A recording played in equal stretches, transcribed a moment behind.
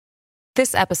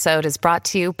This episode is brought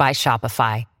to you by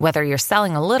Shopify. Whether you're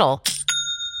selling a little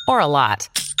or a lot,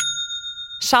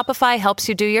 Shopify helps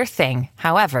you do your thing,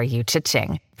 however you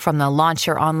cha-ching. From the launch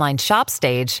your online shop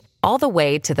stage, all the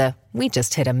way to the we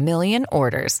just hit 1 million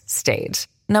orders stage.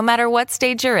 No matter what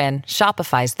stage you're in,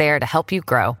 Shopify's there to help you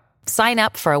grow. Sign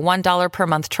up for a $1 per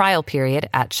month trial period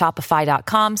at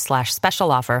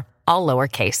shopify.com/special offer, all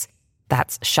lowercase.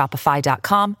 That's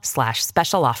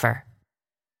shopify.com/special offer.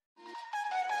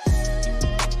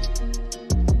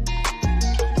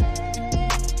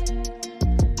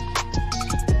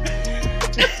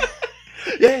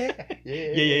 Yeah.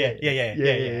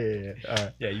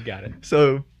 Yeah, you got it.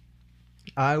 So,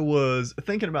 I was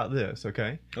thinking about this.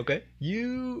 Okay. Okay.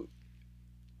 You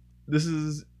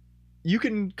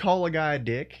can call a guy a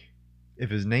dick if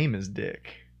his name is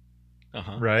Dick.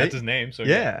 Right. That's his name. So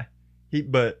yeah.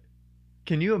 But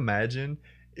can you imagine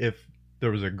if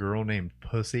there was a girl named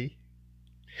Pussy?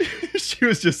 She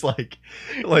was just like,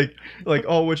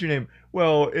 oh, what's your name?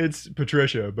 Well, it's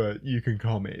Patricia, but you can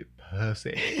call me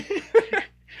Pussy.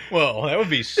 Well, that would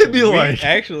be sweet, It'd be like,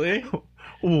 actually.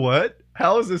 What?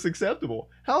 How is this acceptable?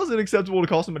 How is it acceptable to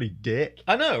call somebody Dick?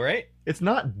 I know, right? It's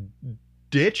not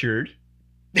Ditchard.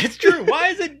 It's true. Why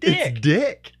is it Dick? It's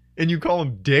Dick. And you call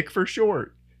him Dick for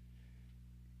short.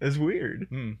 It's weird.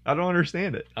 I don't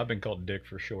understand it. I've been called Dick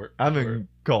for short. I've been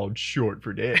called short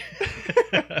for Dick.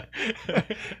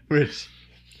 Which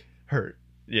hurt.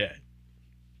 Yeah.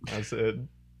 I said,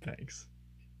 thanks.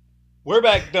 We're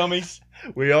back, dummies.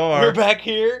 We are. We're back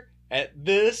here at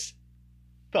this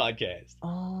podcast.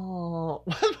 Oh.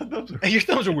 Your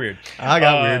thumbs are weird. I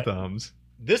got weird thumbs.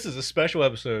 This is a special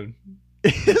episode.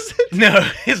 Is it? No,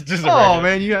 it's just a regular. Oh,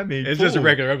 man, you had me It's fooled. just a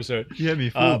regular episode. You had me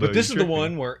fooled, but this You is the tricked me.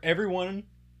 one where everyone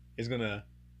is going to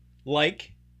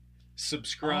like,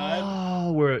 subscribe.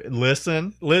 Oh,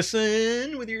 listen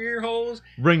with your ear holes.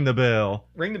 Ring the bell.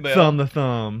 Thumb the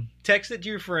thumb. Text it to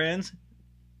your friends.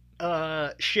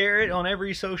 Share it on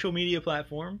every social media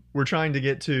platform. We're trying to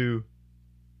get to.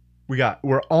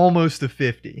 We're almost to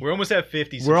 50. We're almost at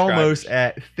 50 subscribers. We're almost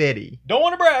at 50. Don't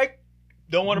want to brag.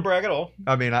 Don't want to brag at all.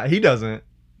 I mean, he doesn't.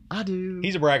 I do.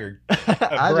 He's a braggart.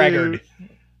 I braggart. do.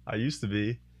 I used to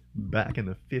be back in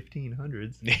the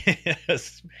 1500s.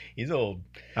 Yes, he's old.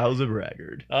 I was a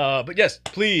braggart. But yes,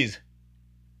 please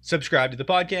subscribe to the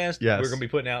podcast. Yes. We're going to be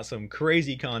putting out some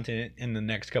crazy content in the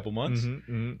next couple months,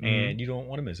 and you don't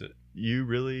want to miss it. You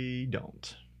really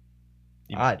don't.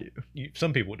 I do.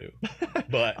 Some people do,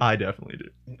 but I definitely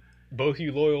do. Both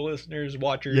you loyal listeners,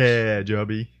 watchers, yeah,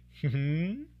 Jubby.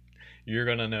 You're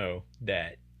going to know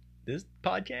that this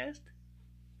podcast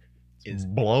is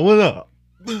blowing up.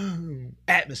 Boom,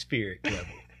 atmospheric level.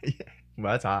 Yeah,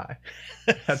 well, that's high.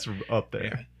 That's up there.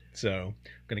 Yeah. So, I'm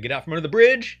going to get out from under the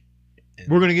bridge.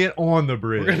 We're going to get on the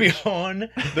bridge. We're going to be on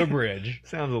the bridge.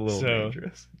 Sounds a little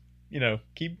dangerous. You know,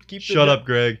 keep Shut up,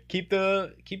 Greg. Keep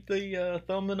the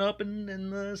thumbing up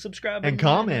and the subscribing and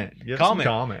comment. Give some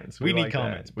comments. We need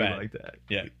comments. We like that.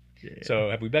 Yeah. So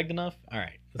have we begged enough? All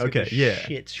right. Let's get this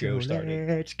shit show started.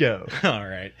 Let's go.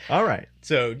 All right.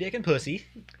 So Dick and Pussy.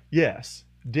 Yes.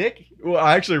 Dick. Well,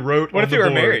 I actually wrote. What if they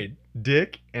were married?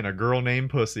 Dick and a girl named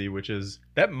Pussy, which is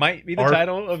that might be the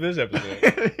title of this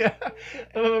episode. Yeah.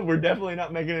 We're definitely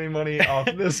not making any money off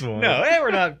this one. No,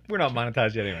 we're not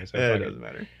monetized yet anyway. So it doesn't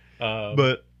matter.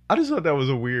 But I just thought that was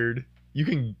a weird. You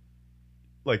can,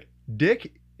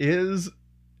 Dick is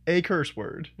a curse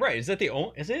word, right? Is that the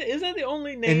only? Is that the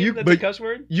only name that's a cuss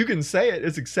word? You can say it;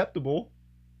 it's acceptable.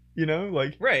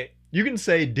 Right? You can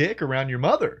say Dick around your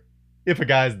mother if a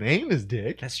guy's name is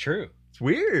Dick. That's true. It's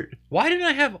weird. Why didn't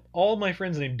I have all my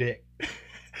friends named Dick?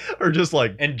 Or just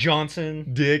and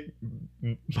Johnson, Dick,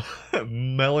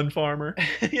 Melon Farmer.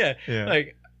 Yeah.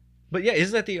 But yeah,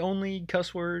 is that the only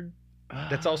cuss word?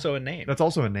 That's also a name. That's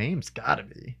also a name. It's gotta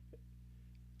be.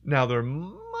 Now there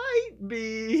might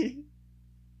be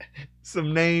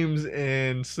some names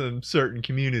in some certain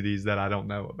communities that I don't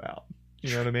know about.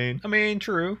 You know what I mean? I mean,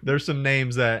 true. There's some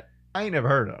names that I ain't never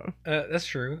heard of. That's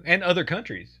true. And other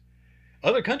countries.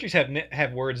 Other countries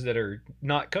have words that are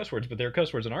not cuss words, but they're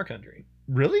cuss words in our country.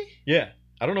 Really? Yeah.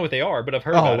 I don't know what they are, but I've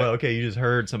heard about it. Okay. You just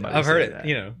heard somebody I've heard it.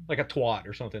 That. Like a twat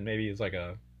or something. Maybe it's like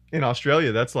a... In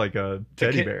Australia, that's like a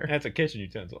teddy bear. That's a kitchen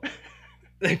utensil.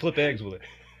 They flip eggs with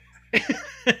it.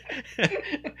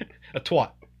 A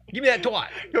twat. Give me that twat.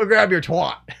 Go grab your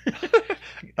twat. Get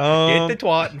the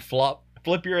twat and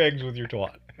flip your eggs with your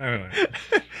twat. I don't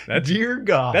know. Dear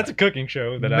God. That's a cooking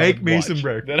show that Make me watch. some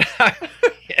breakfast.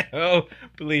 Oh,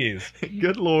 please.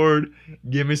 Good Lord.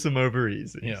 Give me some over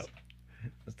easy. Yeah.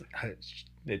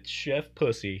 It's Chef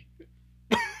Pussy.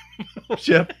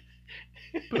 Chef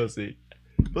Pussy.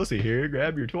 Pussy here,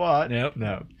 grab your twat. Yep.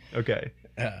 No. Okay.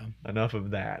 Enough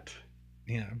of that.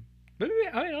 Yeah. But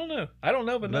I don't know. I don't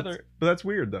know of another. But that's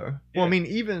weird though. Yeah. Well, I mean,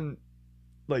 even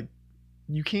like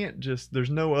you can't just. There's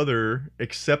no other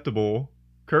acceptable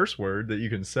curse word that you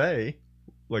can say,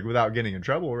 like without getting in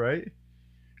trouble, right?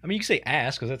 I mean, you can say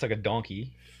ass because that's like a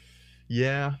donkey,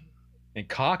 Yeah. and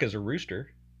cock is a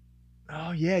rooster.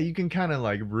 Oh yeah, you can kind of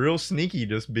like real sneaky,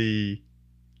 just be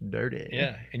dirty.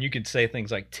 Yeah, and you could say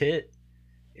things like tit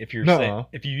if you're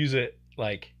if you use it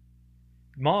like,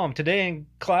 Mom, today in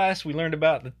class we learned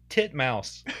about the tit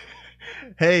mouse.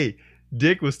 Hey,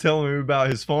 Dick was telling me about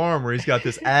his farm where he's got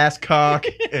this ass cock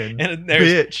and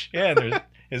there's, bitch. Yeah, and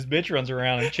his bitch runs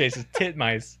around and chases tit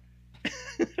mice.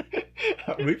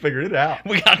 We figured it out.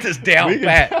 We got this down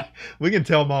pat. We can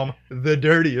tell Mom the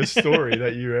dirtiest story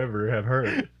that you ever have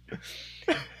heard.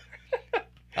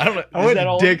 I don't know. I went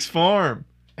to Dick's farm.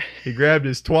 He grabbed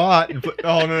his twat and put.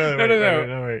 Oh no!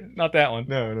 Wait. Not that one.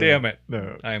 No, damn it!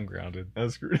 No, I am grounded.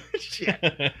 That's screwed.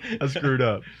 I screwed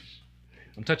up.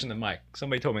 I'm touching the mic.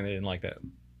 Somebody told me they didn't like that.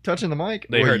 Touching the mic?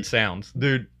 They heard sounds.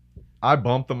 Dude, I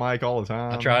bump the mic all the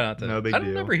time. I try not to. No big deal. I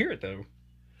don't ever hear it though.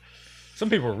 Some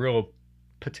people are real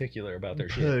particular about their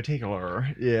shit. Particular.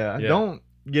 Yeah. Don't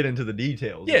get into the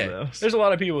details of this. There's a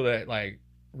lot of people that like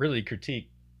really critique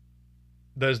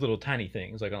those little tiny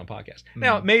things like on a podcast.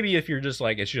 Now, maybe if you're just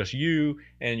like, it's just you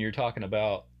and you're talking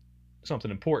about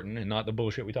something important and not the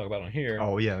bullshit we talk about on here.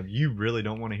 Oh yeah, you really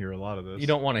don't want to hear a lot of this. You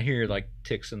don't want to hear like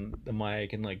ticks in the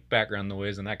mic and like background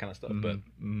noise and that kind of stuff, but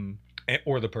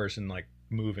or the person like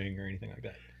moving or anything like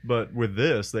that. But with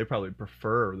this, they probably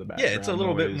prefer the background. Yeah, it's a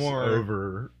little bit more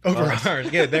over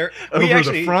ours. Yeah, the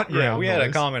front ground. Yeah, we had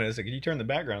a comment that said, "Can you turn the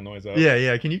background noise up?"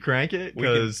 Yeah. Can you crank it?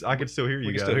 Because I can still hear you.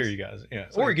 We can still hear you guys. Yeah,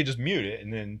 or you could just mute it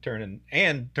and then turn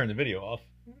the video off.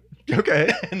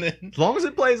 Okay. And then, as long as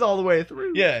it plays all the way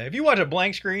through. Yeah, if you watch a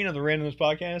blank screen of the Randomness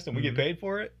podcast and we get paid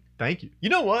for it, thank you. You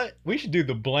know what? We should do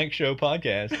the Blank Show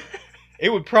podcast.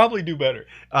 It would probably do better.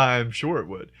 I'm sure it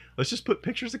would. Let's just put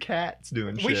pictures of cats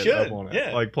doing shit up on it.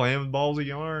 Yeah. Like playing with balls of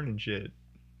yarn and shit.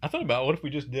 I thought about what if we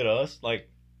just did us? Like,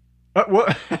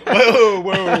 what?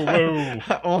 Whoa.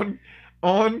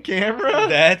 On camera?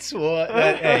 That's what.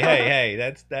 Hey.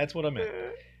 That's what I meant.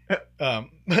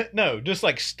 But no, just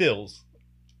like stills.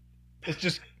 It's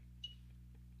just.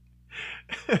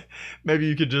 Maybe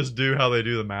you could just do how they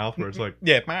do the mouth where it's like.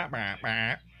 Yeah.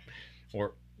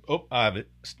 Or. Oh, I have it.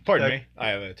 Pardon me. I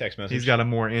have a text message. He's got a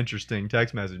more interesting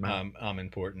text message. I'm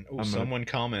important. Oh, someone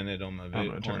commented on my video. I'm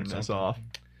going to turn this off.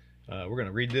 We're going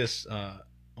to read this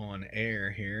on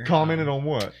air here. Commented on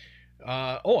what?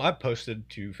 I posted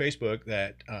to Facebook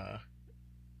that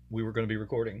we were going to be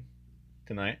recording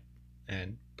tonight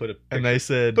and put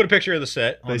a picture of the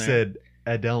set on they there. Said,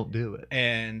 I don't do it.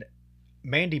 And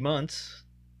Mandy Muntz,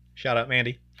 shout out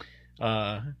Mandy,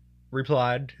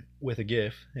 replied with a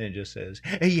GIF, and it just says,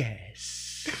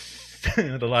 yes,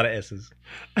 with a lot of S's.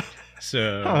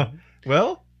 So,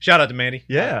 well, shout out to Mandy.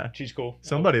 Yeah. She's cool.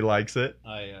 Somebody likes it.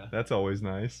 That's always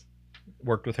nice.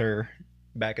 Worked with her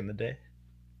back in the day.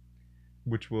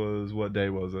 Which was, what day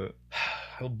was it?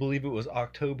 I believe it was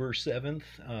October 7th,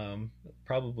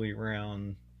 probably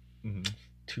around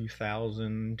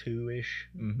 2002-ish.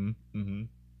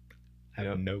 I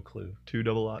have no clue. 2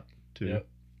 double lot. 2. Yep.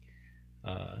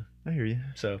 I hear you.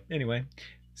 So anyway,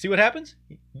 see what happens.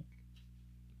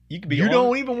 You could be. You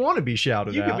don't even want to be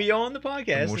shouted out. You could be on the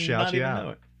podcast and we'll shout not you even out.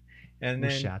 know it. And we'll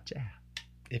then shout you out.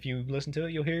 If you listen to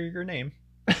it, you'll hear your name.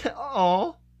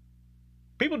 Oh,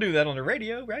 people do that on the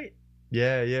radio, right?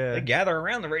 Yeah. They gather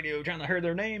around the radio trying to hear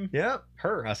their name. Yep.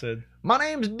 Her, I said. My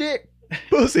name's Dick.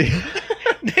 Pussy.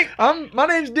 Dick. My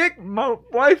name's Dick. My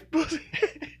wife, Pussy.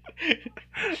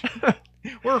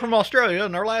 We're from Australia,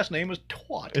 and our last name was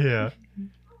Twat. Yeah.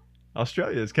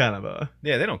 Australia is kind of a...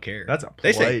 Yeah, they don't care. That's a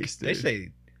place, They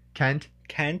say... Can't.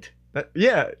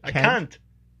 Yeah, I can't.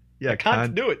 Yeah, I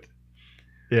can't do it.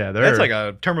 Yeah, that's like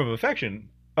a term of affection.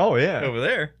 Oh, yeah. Over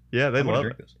there. Yeah, they love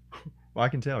it. This. Well, I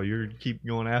can tell. You keep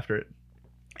going after it.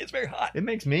 It's very hot. It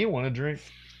makes me want to drink.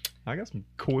 I got some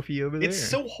coffee over there. It's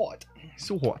so hot.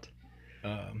 So hot.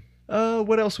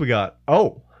 What else we got?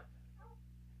 Oh.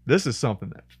 This is something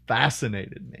that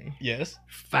fascinated me. Yes.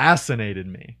 Fascinated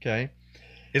me. Okay.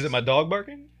 Is it my dog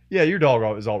barking? Yeah, your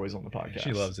dog is always on the podcast.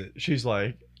 She loves it. She's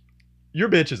like, your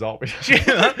bitch is always.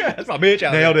 That's my bitch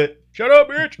out Nailed there. it. Shut up,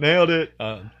 bitch. Nailed it.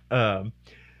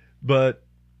 But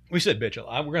we said bitch a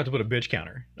lot. We're going to have to put a bitch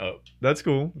counter up. That's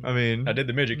cool. I mean, I did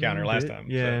the midget counter last time.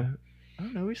 Yeah. So. I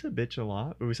don't know. We said bitch a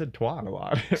lot, but we said twat a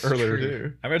lot earlier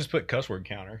too. I might just put cuss word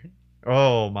counter.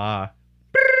 Oh my.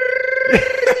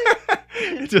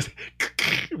 It just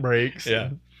breaks. Yeah.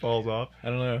 Falls off. I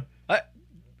don't know.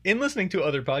 in listening to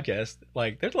other podcasts,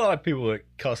 like there's a lot of people that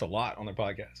cuss a lot on their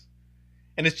podcasts,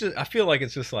 and it's just I feel like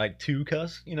it's just like to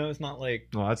cuss. You know, it's not like.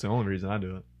 Well, that's the only reason I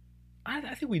do it. I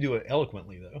think we do it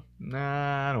eloquently though.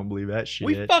 Nah, I don't believe that shit.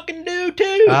 We fucking do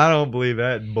too. I don't believe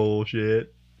that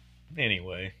bullshit.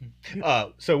 Anyway,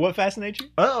 so what fascinates you?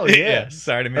 Oh, yes.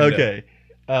 Sorry to mean Okay.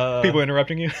 people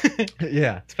interrupting you.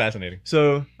 Yeah. It's fascinating.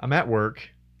 So I'm at work,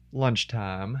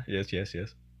 lunchtime, Yes.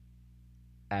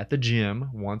 at the gym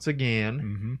once again,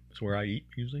 Mm-hmm. That's where I eat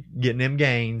usually. getting them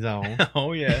gains on.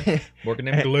 Oh yeah, working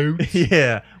them glutes.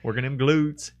 Yeah, working them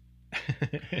glutes.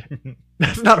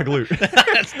 That's not a glute.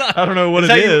 That's not. I don't know what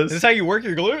That's it how you- is. That's how you work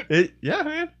your glute. Yeah,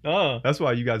 man. Oh, That's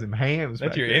why you guys have hams.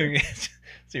 that's back your there. that's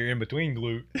your in between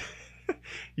glute.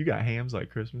 You got hams like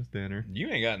Christmas dinner. You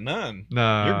ain't got none.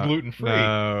 No, You're gluten free.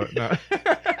 No.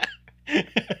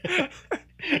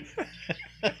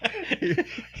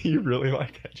 You really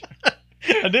like that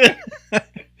joke. I did.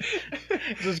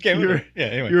 Just came. You're- Yeah.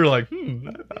 Anyway. You were like,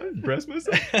 I impressed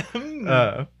myself.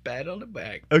 Pat on the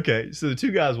back. Okay, so the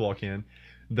two guys walk in.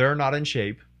 They're not in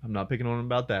shape. I'm not picking on them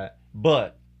about that.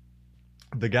 But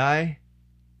the guy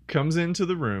comes into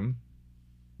the room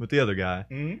with the other guy,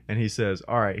 Mm-hmm. and he says,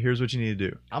 "All right, here's what you need to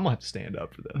do. I'm gonna have to stand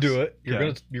up for this. Do it.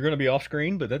 Okay. You're gonna be off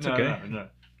screen, but that's okay. No.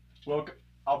 Well,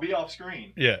 I'll be off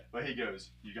screen. Yeah. But he goes,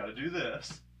 you got to do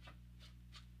this.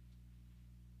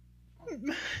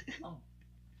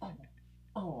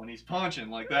 Oh, and he's punching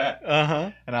like that. Uh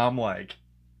huh. And I'm like,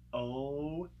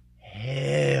 oh,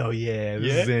 hell yeah.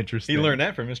 This Yeah. is interesting. He learned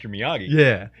that from Mr. Miyagi.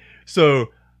 Yeah. So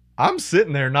I'm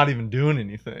sitting there not even doing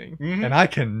anything. Mhm. And I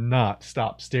cannot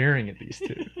stop staring at these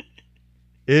two.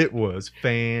 It was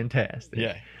fantastic.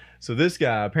 Yeah. So this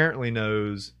guy apparently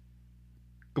knows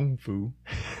Kung Fu.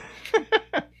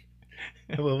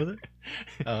 What was it?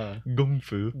 Kung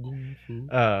Fu.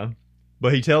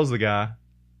 But he tells the guy,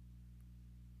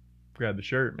 grab the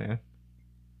shirt, man.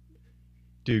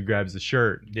 Dude grabs the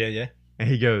shirt Yeah. and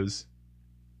he goes,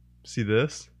 see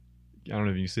this? I don't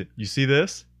know if you see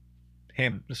this?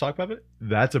 Ham, the sock puppet.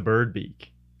 That's a bird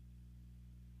beak.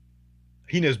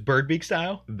 He knows bird beak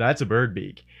style. That's a bird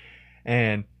beak.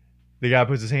 And the guy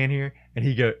puts his hand here and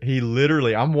he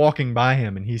literally, I'm walking by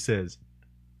him and he says,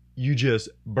 you just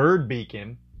bird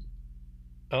beaking.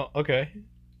 Oh, okay.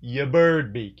 You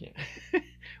bird beaking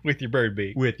With your bird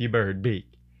beak. with your bird beak.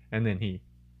 And then he,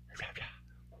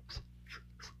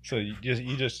 So you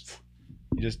just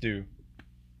do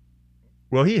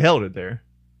well, he held it there.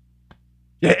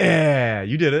 Yeah,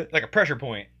 you did it. like a pressure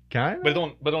point, Kind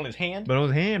of. but on his hand. But on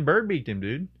his hand, bird beaked him,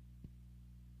 dude.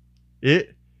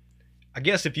 I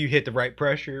guess if you hit the right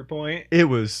pressure point, It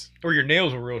was or your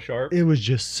nails were real sharp.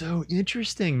 just so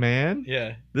interesting, man.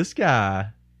 Yeah. This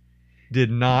guy he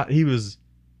was,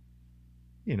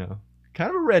 kind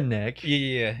of a redneck.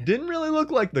 Yeah. Didn't really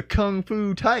look like the kung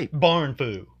fu type. Barn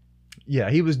foo. Yeah,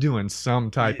 he was doing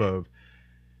some type of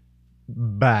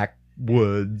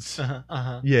backwoods.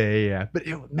 Uh-huh. Yeah. But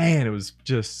it was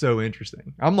just so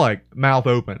interesting. I'm like mouth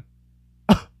open.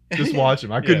 Just watch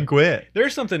him. I couldn't Yeah. quit.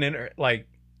 There's something in like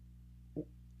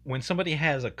when somebody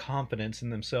has a confidence in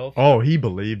themselves Oh, he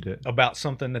believed it. about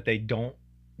something that they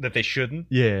shouldn't,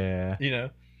 Yeah.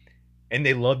 and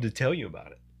they love to tell you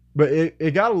about it. But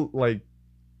it got like,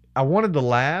 I wanted to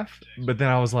laugh, but then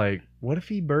I was like, what if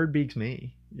he bird beaks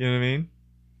me? You know what I mean?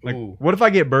 Like, Ooh. what if I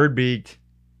get bird beaked?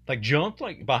 Like jumped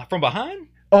from behind?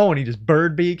 Oh, and he just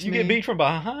bird beaks You me? get beat from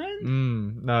behind?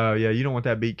 No, yeah, you don't want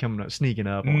that beak coming up, sneaking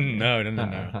up on you. No.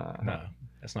 Uh-huh. No.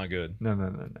 That's not good. No.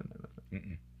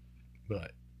 Mm-mm.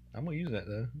 But I'm gonna use that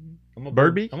though. I'm gonna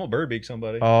Bird beak? I'm gonna bird beak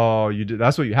somebody. Oh, you do.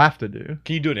 That's what you have to do.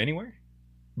 Can you do it anywhere?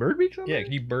 Bird beak somebody? Yeah,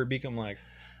 can you bird beak them like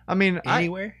I mean,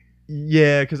 anywhere?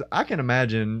 yeah, because I can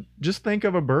imagine. Just think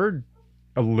of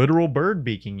a literal bird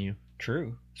beaking you.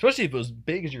 True. Especially if it was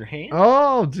big as your hand,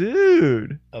 Oh,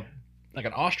 dude. like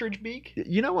an ostrich beak.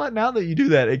 You know what? Now that you do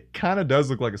that, it kind of does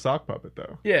look like a sock puppet,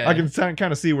 though. Yeah. I can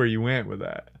kind of see where you went with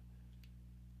that.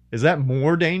 Is that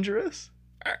more dangerous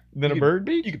than You a could- bird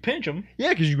beak? You could pinch them, Yeah,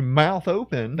 because you can mouth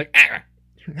open. like,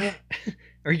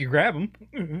 or you could grab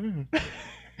them.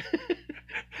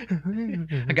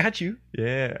 I got you.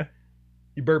 Yeah.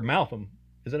 You bird mouth them.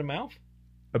 Is it a mouth?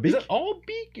 A beak? Is it all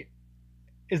beak?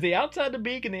 Is the outside the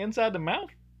beak and the inside the mouth?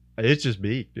 It's just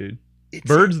beak, dude.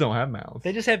 Birds don't have mouths.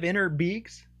 They just have inner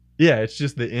beaks. Yeah, it's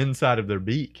just the inside of their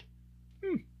beak.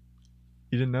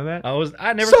 You didn't know that?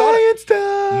 I never Science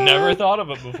time! never thought of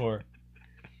it before.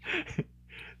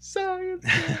 Science.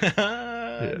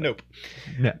 Nope.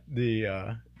 No.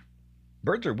 The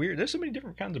birds are weird. There's so many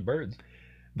different kinds of birds.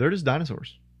 They're just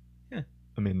dinosaurs. Yeah.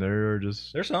 I mean, they're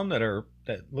just... There's some that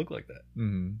look like that.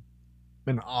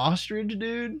 An ostrich,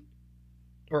 dude?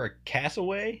 Or a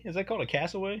castaway? Is that called a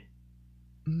castaway?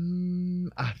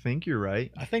 I think you're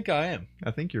right. I think I am.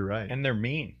 I think you're right. And they're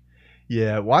mean.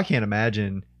 Yeah, well, I can't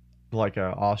imagine like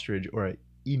a ostrich or a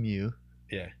emu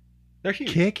Yeah. They're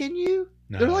huge. kicking you.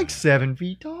 No. They're like 7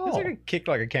 feet tall. It's like a kick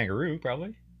like a kangaroo,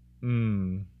 probably.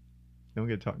 Don't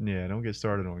get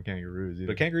started on kangaroos either.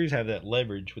 But kangaroos have that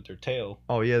leverage with their tail.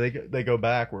 Oh yeah, they go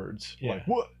backwards. Yeah. Like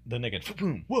what? Then they can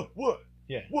boom. What?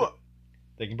 Yeah. What?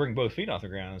 They can bring both feet off the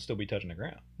ground and still be touching the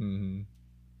ground. Mm-hmm.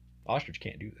 Ostrich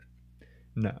can't do that.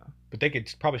 No. But they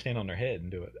could probably stand on their head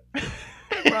and do it.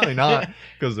 Probably not,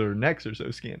 because their necks are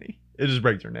so skinny. It just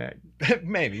breaks their neck.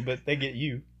 Maybe, but they get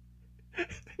you.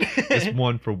 It's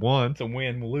 1 for 1. It's a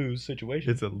win-lose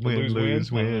situation. It's a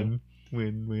win-lose-win.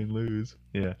 Win-lose.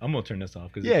 Yeah. I'm going to turn this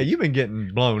off. Yeah, you've been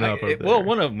getting blown up over there. Well,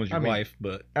 one of them was your wife,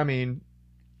 but... I mean...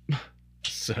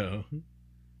 So...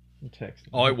 I'm texting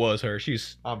Oh, her. it was her.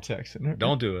 I'm texting her.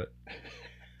 Don't do it.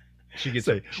 She gets...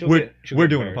 Say, she'll we're get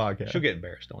doing a embarrassed. podcast. She'll get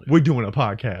embarrassed. Don't do it. We're doing a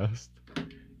podcast.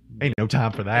 Ain't no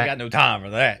time for I that. got no time for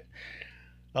that.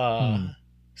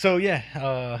 So,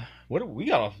 yeah. We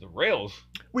got off the rails.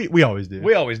 We always do.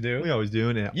 We always do. We always do,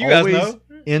 and it You guys always know.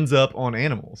 ends up on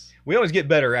animals. We always get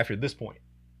better after this point.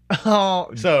 Oh,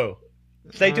 So,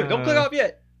 stay tuned. Don't click off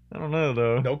yet. I don't know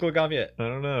though. Don't click off yet. I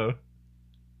don't know.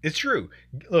 It's true.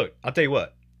 Look, I'll tell you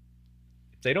what.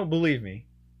 If they don't believe me,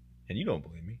 and you don't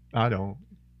believe me, I don't.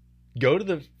 go to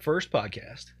the first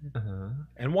podcast Uh-huh.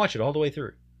 and watch it all the way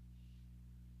through.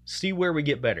 See where we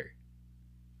get better.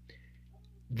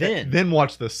 Then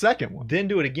watch the second one.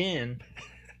 do it again,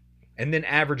 and then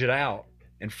average it out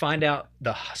and find out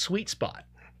the sweet spot.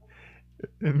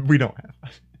 We don't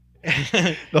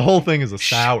have. The whole thing is a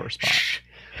sour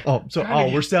spot.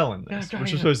 We're selling this. We're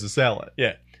supposed to sell it.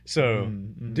 Yeah. So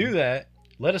Mm-hmm. do that.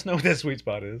 Let us know what that sweet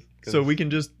spot is. So we can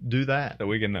just do that. So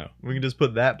we can know. We can just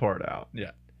put that part out.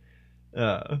 Yeah.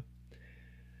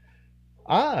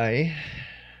 I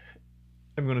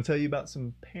am going to tell you about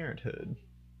some parenthood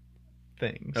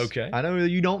things. Okay. I know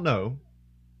that you don't know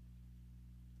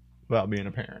about being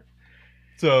a parent.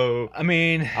 So, I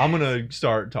mean, I'm going to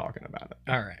start talking about it.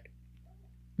 all right.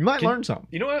 You might learn something.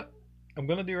 You know what I'm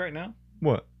going to do right now?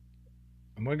 What?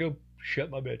 I'm going to go shut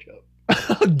my bitch up.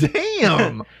 Oh,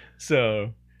 damn.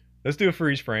 So, let's do a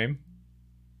freeze frame.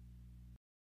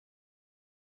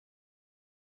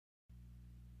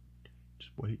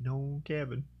 Just waiting on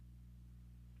Kevin.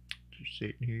 Just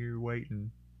sitting here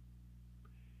waiting.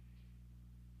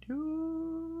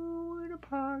 Doing a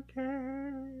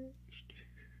podcast.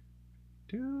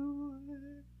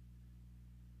 Doing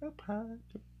a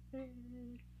podcast.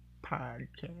 Podcast.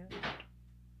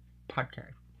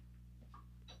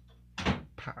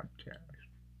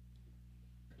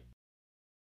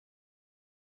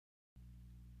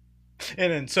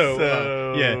 And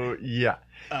then, yeah. Yeah.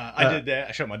 I did that.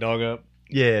 I shut my dog up.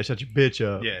 Yeah, shut your bitch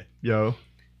up. Yeah. Yo.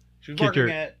 She was Kick barking her-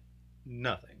 at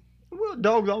nothing. Well,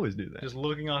 dogs always do that. Just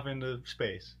looking off into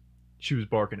space. She was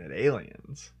barking at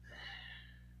aliens.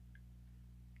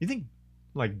 You think,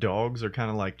 like, dogs are kind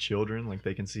of like children? Like,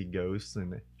 they can see ghosts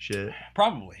and shit?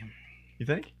 Probably. You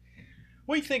think?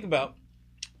 What do you think about...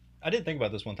 I did think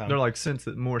about this one time. They're, like,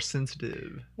 more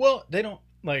sensitive. Well, they don't...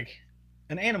 Like,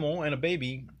 an animal and a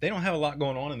baby, they don't have a lot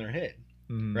going on in their head.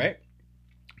 Mm. Right?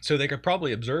 So they could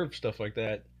probably observe stuff like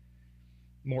that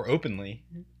more openly.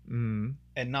 Mm.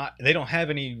 And not... They don't have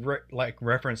any,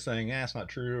 reference saying, it's not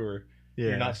true, or Yeah.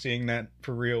 you're not seeing that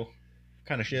for real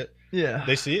kind of shit. Yeah.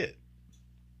 They see it.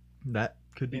 That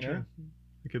could be You true. know?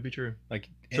 It could be true. Like...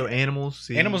 So animals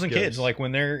see Animals and ghosts. kids, like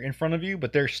when they're in front of you,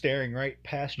 but they're staring right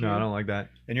past you. No, I don't like that.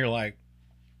 And you're like,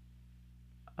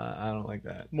 I don't like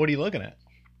that. what are you looking at?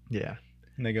 Yeah.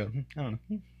 And they go, I don't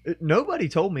know. Nobody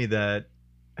told me that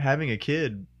having a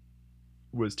kid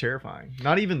was terrifying.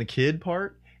 Not even the kid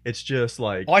part. It's just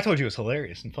like... Oh, I told you it was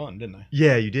hilarious and fun, didn't I?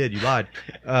 Yeah, you did. You lied.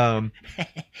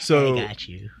 So I got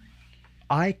you.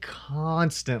 I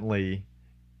constantly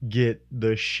get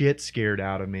the shit scared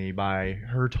out of me by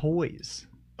her toys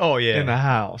Oh, yeah. in the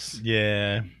house.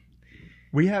 Yeah.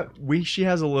 She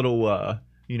has a little,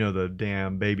 the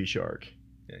damn Baby Shark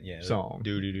Yeah. song.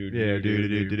 Do-do-do. Yeah,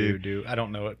 do-do-do. I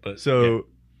don't know it, but. So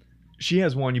she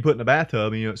has one you put in the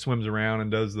bathtub and, it swims around and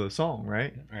does the song,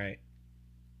 right? Yeah. All right.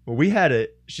 Well, we had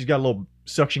it. She's got a little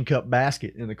suction cup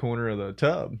basket in the corner of the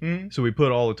tub. Mm-hmm. So we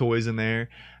put all the toys in there.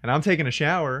 And I'm taking a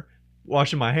shower,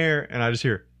 washing my hair, and I just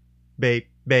hear, babe,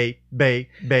 babe, babe,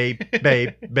 babe,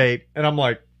 babe, babe. And I'm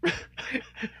like,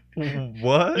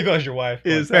 what? You guys, your wife.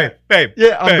 Is Like, that- babe.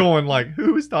 Yeah, I'm babe. going like,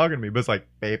 who is talking to me? But it's like,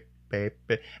 babe, babe,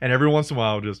 babe. And every once in a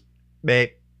while, just, babe.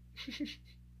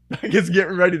 Like it's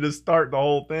getting ready to start the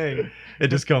whole thing. It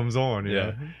just comes on, you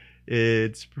know?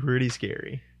 It's pretty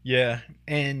scary. Yeah,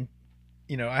 and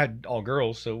I had all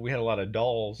girls, so we had a lot of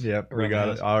dolls. Yep, we around the got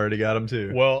house. it. I already got them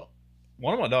too. Well,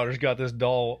 one of my daughters got this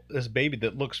doll, this baby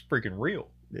that looks freaking real.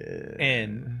 Yeah.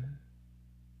 And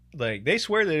like they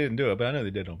swear they didn't do it, but I know they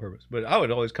did it on purpose. But I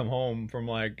would always come home from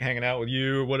like hanging out with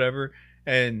you or whatever,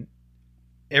 and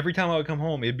every time I would come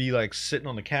home, it'd be like sitting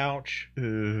on the couch,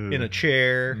 in a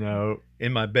chair, No.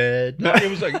 in my bed. It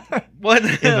was like, what?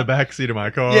 In the back seat of my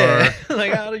car. Yeah.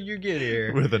 Like, how did you get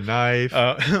here? With a knife.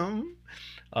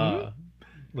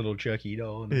 Little Chucky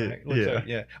doll in the back. Yeah.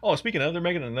 Yeah. Oh, speaking of, they're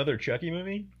making another Chucky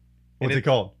movie. What's it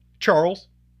called? Charles.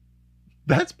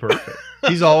 That's perfect.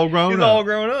 He's all grown He's up. all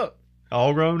grown up.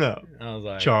 All grown up. I was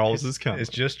like, Charles is coming. It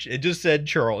just said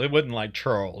Charles. It wasn't like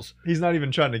Charles. He's not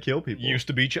even trying to kill people. Used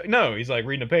to be no. He's like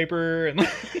reading a paper and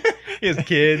he has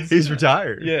kids. He's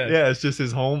retired. Yeah. Yeah, it's just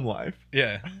his home life.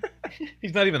 Yeah.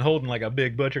 He's not even holding like a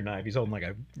big butcher knife. He's holding like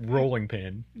a rolling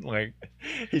pin. Like,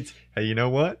 Hey, you know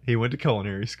what? He went to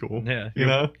culinary school. yeah. You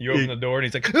know? You open the door and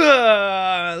he's like,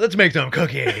 let's make some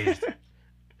cookies.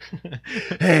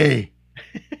 Hey,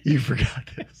 you forgot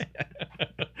this.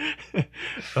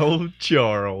 Oh,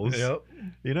 Charles. Yep.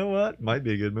 You know what? Might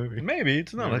be a good movie. Maybe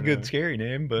it's not Yeah, a good no. scary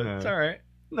name, but No. it's all right.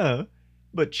 No.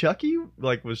 But Chucky,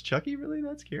 like, was Chucky really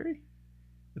that scary?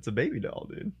 It's a baby doll,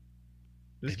 dude.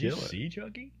 Just Did you kill it. see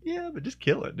Chucky? Yeah, but just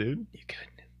kill it, dude. You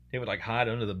couldn't. They would like hide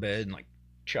under the bed and like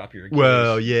chop your.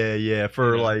 Well, Achilles. yeah.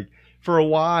 For You know? like, for a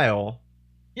while,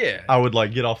 Yeah. I would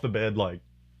like get off the bed, like,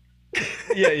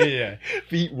 Yeah.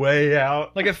 feet way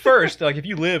out. Like at first, like if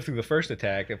you lived through the first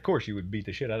attack, of course you would beat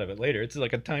the shit out of it later. It's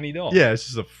like a tiny doll. Yeah, it's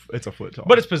just it's a foot tall.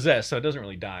 But it's possessed, so it doesn't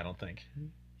really die, I don't think.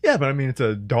 yeah, but I mean, it's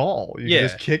a doll. You Yeah. can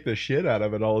just kick the shit out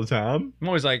of it all the time. I'm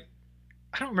always like,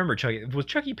 I don't remember Chucky. Was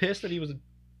Chucky pissed that he was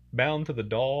bound to the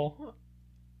doll?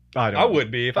 I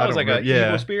would be if I was like an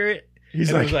evil spirit. He's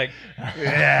And like, it was like,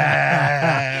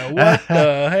 yeah, what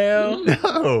the hell?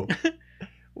 No.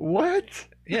 What?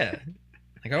 Yeah.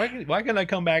 Like, why can't I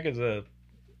come back as a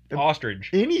ostrich?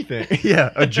 Anything?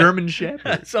 Yeah, a German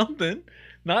Shepherd. Something.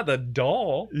 Not the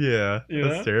doll. Yeah, You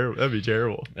that's know? terrible. That'd be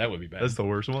terrible. That would be bad. That's the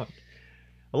worst one.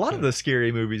 A lot of the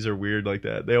scary movies are weird like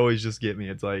that. They always just get me.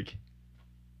 It's like,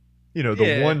 the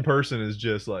Yeah. one person is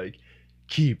just like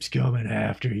keeps coming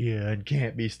after you and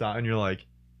can't be stopped, and you're like,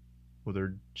 well,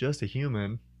 they're just a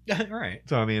human. Right.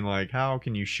 So I mean, like, how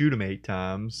can you shoot them 8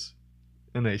 times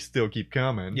and they still keep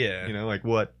coming? Yeah. Like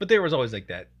what? But there was always like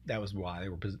that. That was why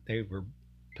they were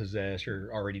possessed or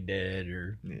already dead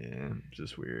or Yeah, it's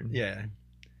just weird. yeah.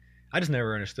 I just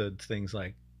never understood things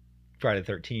like Friday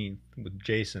the 13th with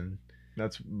Jason.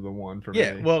 That's the one for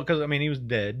Yeah, me. well, because I mean he was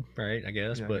dead, right? I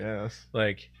guess, Yeah, but yes.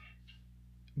 like,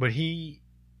 but he,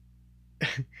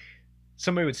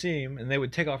 somebody would see him and they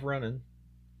would take off running,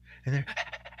 and they're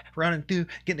running through,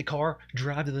 get in the car,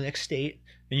 drive to the next state,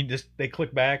 and they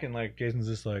click back and like Jason's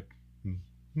just like,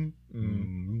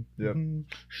 Yep.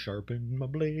 sharpen my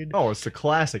blade. Oh, it's the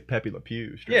classic Pepe Le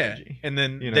Pew Yeah, strategy. and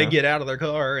then You they know? get out of their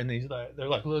car and they're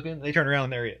like looking. They turn around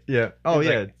and there he is. Yeah. Oh, It's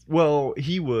yeah. like- Well,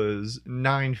 he was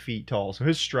 9 feet tall, so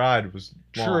his stride was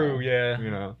long, True.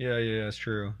 Yeah. Yeah. That's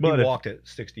true. But He if- walked at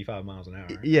 65 miles an hour.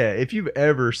 Yeah. If you've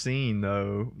ever seen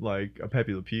though, like a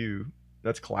Pepe Le Pew,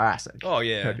 that's classic. Oh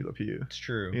yeah, Pepe Le Pew. it's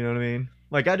true. You know what I mean?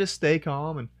 Like I just stay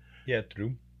calm and. Yeah,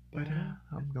 true. But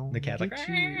I'm going. The cat's to like, get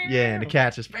you. Yeah, and the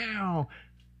cat's just.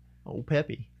 Oh,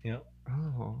 Peppy. Yep.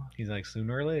 Oh. He's like,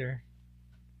 sooner or later,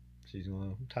 she's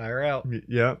gonna tie her out.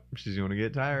 Yep. She's gonna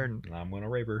get tired, And I'm gonna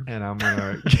rape her. and I'm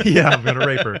gonna. Yeah, I'm gonna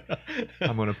rape her.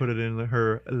 I'm gonna put it in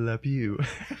her Le Pew.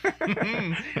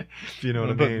 If you know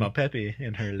what I Put mean. my Peppy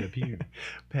in her Le Pew.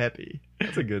 Peppy.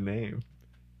 That's a good name.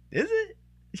 Is it?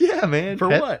 Yeah, man. For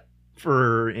what?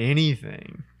 For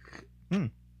anything. Hmm.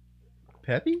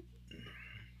 Peppy?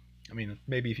 I mean,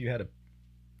 maybe if you had a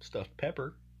stuffed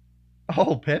pepper,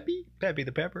 Oh, Peppy? Peppy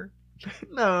the pepper.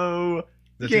 No. You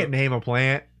That's can't it. name a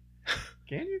plant.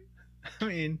 Can you? I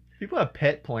mean, People have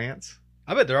pet plants.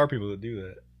 I bet there are people that do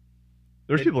that.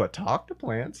 There's It- people that talk to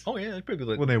plants Oh yeah, there's people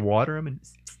that when they water them, and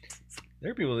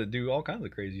there are people that do all kinds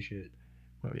of crazy shit.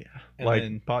 well, yeah, And like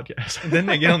then- podcasts. And then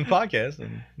they get on the podcast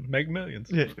and make millions.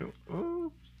 Yeah.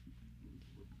 Oh.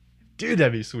 Dude,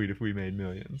 that'd be sweet if we made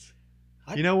millions.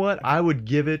 You know what? I would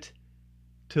give it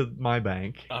to my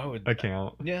bank I would.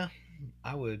 account. Yeah,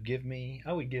 I would give me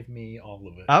all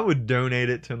of it. I would donate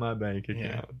it to my bank account.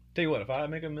 Yeah. Tell you what, if I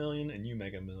make $1 million and you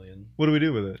make $1 million, What do we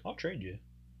do with it? I'll trade you.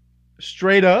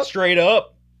 Straight up, Straight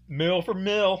up, mill for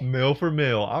mill. mill for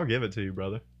mill. I'll give it to you,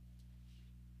 brother.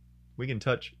 We can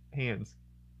touch hands.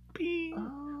 Bing.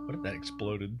 What if that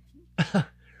exploded?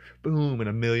 Boom, and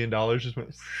 $1 million just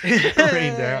went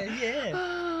rained down.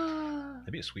 Yeah.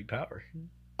 That'd be a sweet power.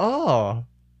 Oh.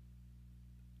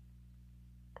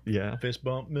 Yeah. Fist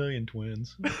bump million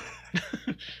twins.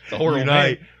 It's a horrible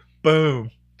Unite. name.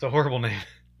 Boom. It's a horrible name.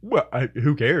 Well,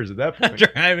 who cares at that point?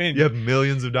 I mean, You have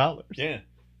millions of dollars. yeah,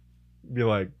 Be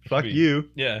like, fuck Be- you.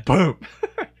 yeah. Boom.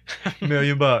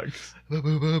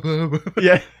 $1,000,000.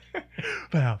 Yeah.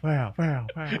 Pow, pow, pow,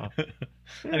 pow.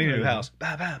 I need a new house.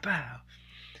 Bow, bow, bow.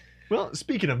 Well,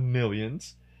 speaking of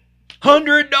millions,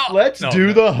 $100. let's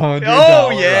do the $100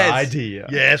 yes. idea.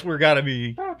 Yes, we're gotta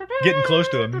be getting close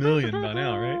to $1 million by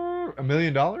now, right? $1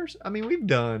 million? I mean, we've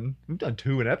done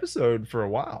 2 an episode for a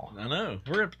while. I know.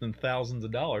 We're up in thousands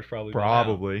of dollars probably. by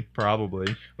now.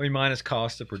 Probably. We minus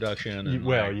cost of production. And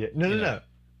Well, yeah. No.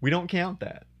 We don't count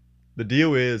that. The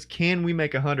deal is, can we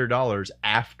make $100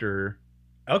 after?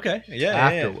 Okay. Yeah.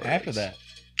 Afterwards. After that.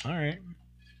 All right.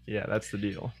 Yeah, that's the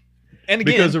deal. And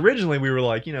again, Because originally we were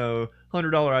like,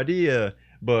 $100 idea,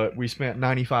 but we spent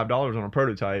 $95 on a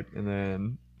prototype and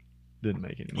then didn't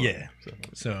make any money. Yeah.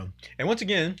 So, and once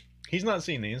again, he's not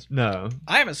seen these. No.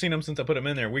 I haven't seen them since I put them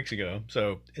in there weeks ago.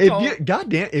 So,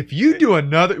 If you do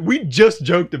another, we just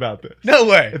joked about this. no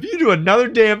way. If you do another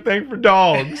damn thing for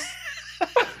dogs,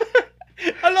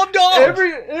 I love dogs.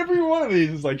 every one of these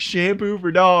is like shampoo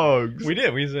for dogs. We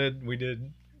did. We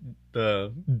did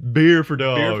the Beer for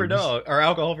dogs. beer for dogs or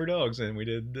alcohol for dogs, and we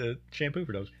did the shampoo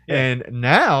for dogs. Yeah. And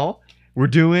now we're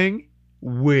doing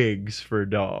wigs for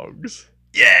dogs.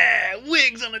 Yeah,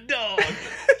 wigs on a dog.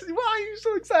 Why are you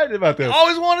so excited about this?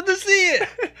 Always wanted to see it.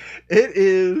 It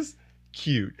is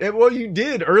cute. And well, you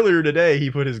did earlier today. He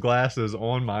put his glasses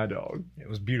on my dog It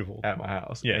was beautiful. at my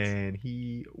house. Yes. And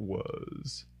he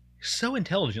was So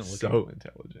intelligent looking. so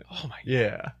intelligent. Oh my god.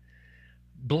 Yeah.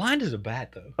 Blind as a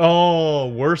bat though. Oh,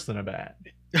 worse than a bat.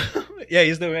 Yeah,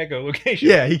 he's no echolocation.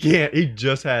 Yeah, he can't. He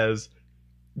just has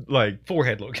like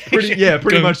Forehead location.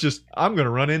 pretty much just I'm gonna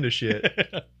run into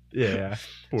shit. Yeah.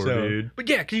 Poor dude. But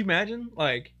yeah, can you imagine?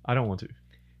 Like, I don't want to.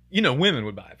 women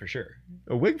would buy it for sure.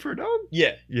 A wig for a dog?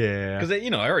 Yeah. Yeah. Because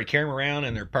they already carry them around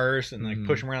in their purse and like Mhm.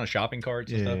 push them around in shopping carts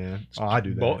and stuff. Yeah. Oh, I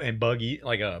do that. And buggy,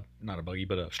 like not a buggy,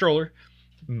 but a stroller.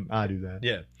 I do that.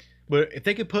 Yeah. But if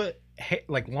they could put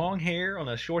like long hair on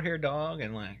a short hair dog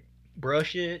and like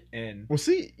brush it and Well,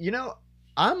 see,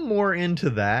 I'm more into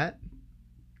that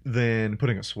than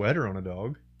putting a sweater on a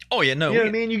dog. oh yeah, no, You know what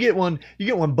I mean? You get one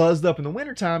buzzed up in the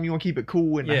wintertime. You want to keep it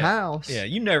cool in the Yeah. house. yeah,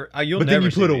 you'll But never then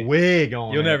you see put me. a wig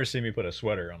on. You'll it. never see me put a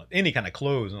sweater on it. Any kind of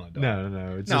clothes on a dog.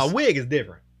 No. It's No, just, a wig is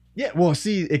different. yeah. Well,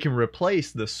 see, it can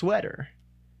replace the sweater.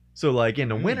 So, like in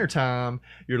the Mm. wintertime,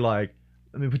 you're like,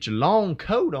 let me put your long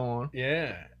coat on.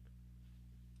 Yeah.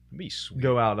 It'd be sweet.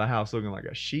 Go out of the house looking like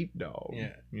a sheepdog.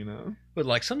 Yeah. But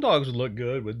like some dogs would look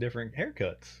good with different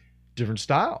haircuts. Different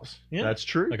styles. Yeah. That's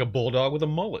true. Like a bulldog with a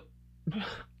mullet.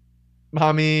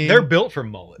 I mean, They're built for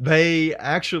mullet. they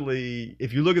actually,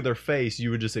 if you look at their face, you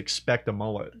would just expect a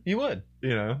mullet. You would.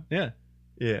 Yeah.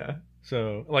 Yeah.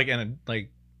 So like there's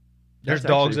That's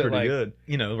dogs actually that pretty like good.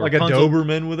 Like a Rapunzel-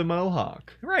 Doberman with a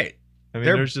mohawk. Right. I mean,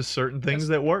 They're- there's just certain things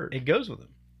that work. It goes with them.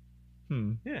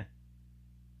 Hmm.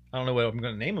 I don't know what I'm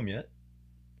going to name them yet.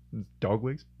 Dog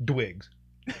wigs? Dwigs.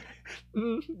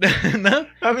 Mm. No.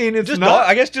 I mean, it's Just not. dog.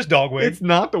 I guess just dog wigs. It's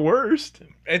not the worst.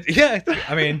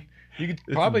 I mean, you could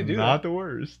It's probably do not that. the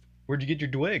worst. Where'd you get your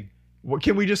dwig? What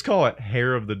can we just call it?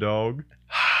 Hair of the dog.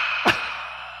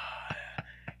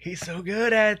 He's so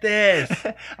good at this.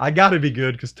 I got to be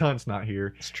good because Tunt's not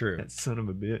here. It's true. That son of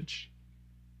a bitch.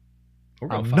 We're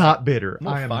gonna I'm fire not bitter. I'm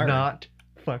gonna I am fire him. not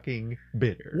fucking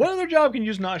bitter. him. What other job can you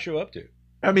just not show up to?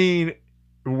 I mean,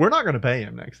 we're not going to pay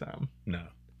him next time. No,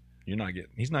 you're not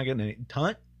getting. He's not getting any.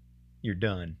 Tunt, you're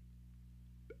done.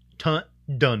 Tunt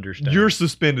Dunderstone. You're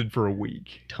suspended for a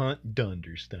week Tunt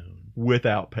Dunderstone.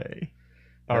 without pay.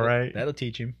 All right. That'll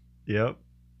teach him. Yep.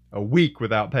 A week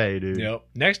without pay, dude. Yep.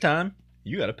 Next time,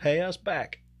 you got to pay us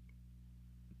back.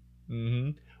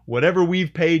 Mm-hmm. Whatever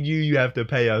we've paid you, you have to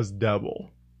pay us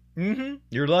double. Mm-hmm.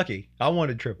 You're lucky. I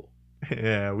wanted triple.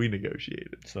 Yeah, we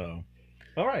negotiated. So.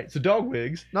 All right. So dog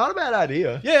wigs, not a bad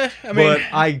idea. Yeah, I mean, But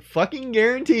I fucking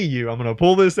guarantee you, I'm gonna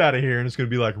pull this out of here, and it's gonna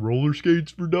be like roller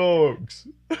skates for dogs.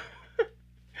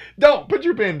 Don't put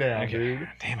your pen down, okay. dude.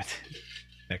 Damn it.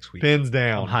 Next week. Pens I'm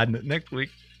down. hiding it next week.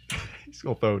 He's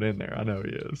gonna throw it in there. I know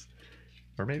he is.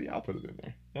 Or maybe I'll put it in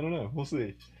there. I don't know. We'll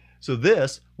see. So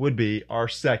this would be our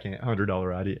second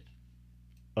 $100 idea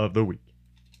of the week.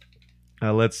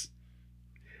 Now let's.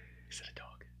 Is it a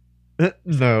dog?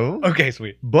 No. Okay,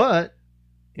 sweet. But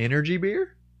energy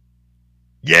beer.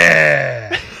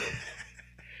 Yeah.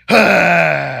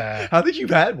 I think you've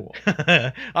had one.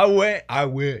 I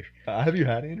wish. Have you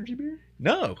had energy beer?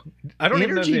 No, I don't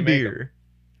even know if Energy they make them. beer.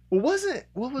 Well, what was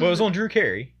Well, it was on Drew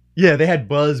Carey. Yeah, they had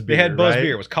Buzz They beer. had Buzz right?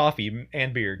 beer. It was coffee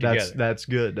and beer together. That's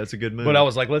good. That's a good move. But I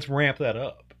was like, let's ramp that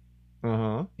up. Uh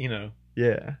huh. You know,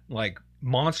 Yeah. like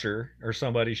Monster or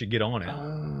somebody should get on it.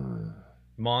 Ah.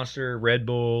 Monster, Red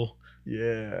Bull,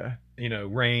 Yeah. you know,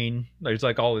 Rain. There's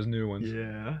like all his new ones.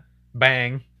 Yeah.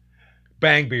 Bang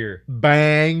beer.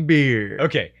 Bang beer.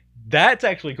 Okay, that's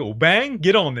actually cool. Bang,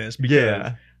 get on this because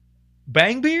Yeah.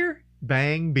 Bang beer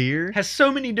Bang beer. has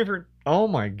so many different, Oh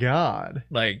my god.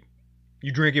 like,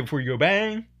 you drink it before you go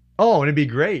bang. Oh, and it'd be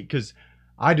great because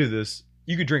I do this.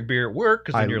 You could drink beer at work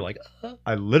because then I- you're like,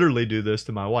 I literally do this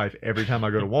to my wife every time I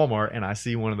go to Walmart and I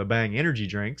see one of the Bang energy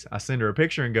drinks. I send her a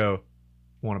picture and go,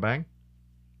 "Want a Bang?"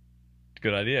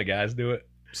 good idea, guys, do it.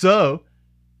 So,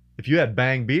 if you had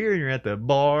Bang beer and you're at the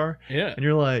bar Yeah. and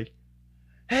you're like,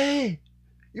 "Hey,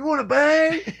 you want a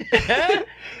Bang?"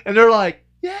 and they're like,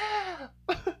 "Yeah."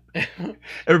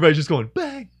 Everybody's just going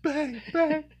bang, bang,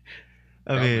 bang. I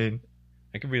Probably. mean,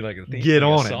 It could be like a theme. Get like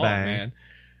a on it, song, Bang. man.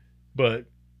 But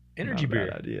energy not a bad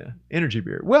beer. idea. Energy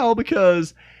beer. Well,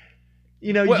 because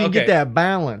you know you Well, can get okay. that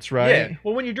balance, right? Yeah.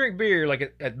 Well, when you drink beer,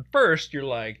 like at first, you're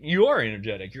like, you are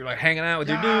energetic. You're like hanging out with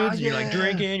your Ah, dudes. You're like yeah.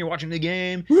 drinking. You're watching the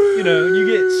game. You know, you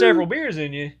get several beers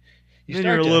in you. Then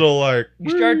you're a little like You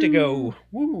start to go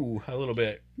woo a little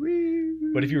bit.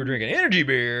 woo. But if you were drinking energy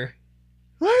beer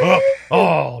Woo.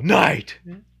 all night,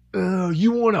 Oh,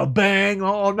 you want to bang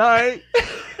all night?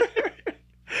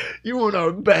 You want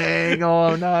to bang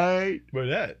all night? but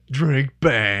that Drink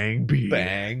Bang beer.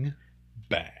 bang,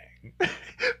 Bang,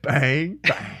 bang.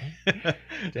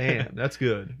 Damn, that's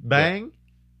good. Bang,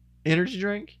 energy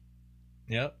drink.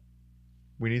 Yep.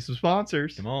 We need some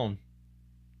sponsors. Come on.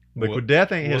 Liquid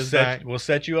Death ain't We'll his back. set, we'll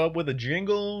set you up with a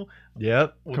jingle.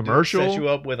 Yep, We'll commercial. set you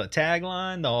up with a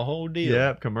tagline. The whole deal.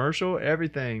 Yep, commercial.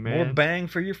 Everything, More man. bang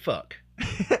for your fuck.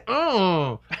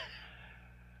 Oh,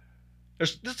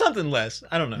 There's something less.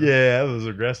 I don't know. yeah, that was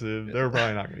aggressive. They're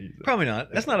probably not gonna use it. Probably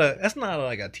not. That's not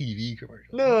like a TV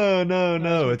commercial.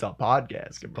 No. It's a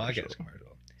podcast commercial. Podcast commercial.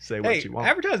 Say what Hey, you want.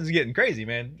 advertising's getting crazy,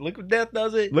 man. Liquid Death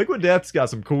does it. Liquid Death's got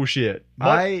some cool shit.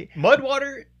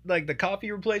 Mudwater, like the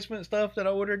coffee replacement stuff that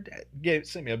I ordered,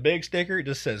 sent me a big sticker. It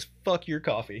just says "fuck your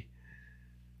coffee."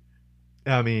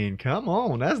 I mean, come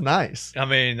on, that's nice. I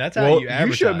mean, that's how Well, you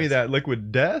advertise. showed me that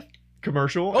Liquid Death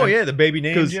commercial. Oh and- yeah, the baby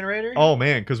name 'cause- generator. Oh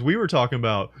man, because we were talking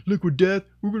about Liquid Death.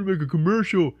 We're gonna make a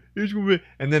commercial. It's gonna be,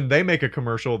 and then they make a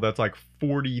commercial that's like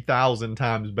 40,000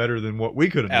 times better than what we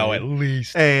could have Oh, made. at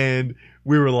least. And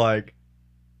we were like,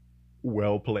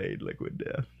 "Well played, Liquid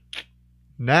Death."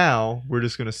 Now we're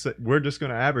just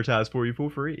gonna advertise for you for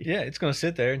free. Yeah, it's gonna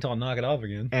sit there until I knock it off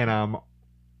again. And I'm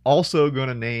also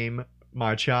gonna name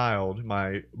my child,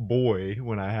 my boy,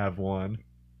 when I have one,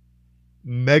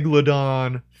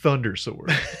 Megalodon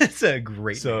Thundersword. It's a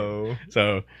great name. So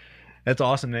So that's an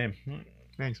awesome name.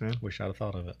 thanks, man. Wish I'd have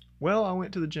thought of it. Well, I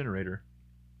went to the generator,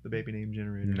 the baby name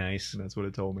generator. Nice. And that's what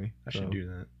it told me. I should do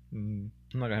that. Mm,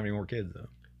 I'm not gonna have any more kids though.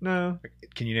 no,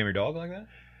 Can you name your dog like that?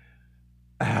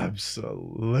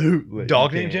 absolutely.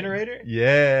 Dog you name can. generator?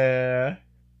 Yeah.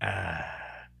 Ah,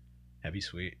 that'd be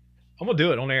sweet. I'm gonna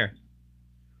do it on air.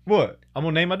 What? I'm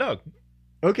gonna name my dog.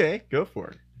 Okay, go for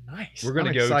it. Nice. We're gonna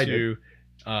I'm go excited. to.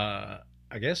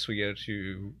 I guess we go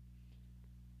to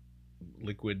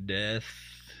Liquid Death.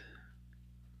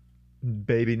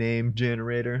 baby name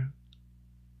generator.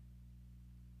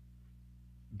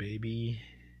 Baby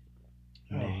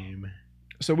Oh. name.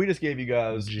 So we just gave you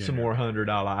guys Generator. some more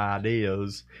 $100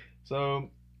 ideas.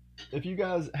 So if you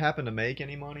guys happen to make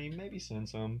any money, maybe send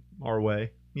some our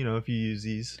way. You know, if you use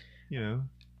these, you know,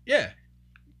 Yeah.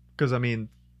 because I mean,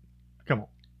 come on,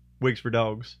 Wigs for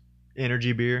Dogs,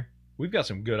 energy beer. We've got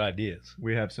some good ideas.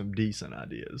 We have some decent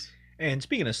ideas. And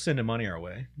speaking of sending money our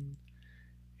way,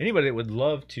 anybody that would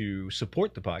love to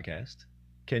support the podcast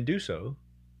can do so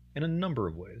in a number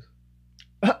of ways.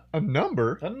 A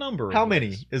number? A number of How many?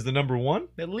 ways. Is the number one?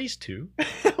 At least two.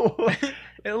 Well,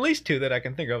 At least two that I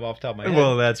can think of off the top of my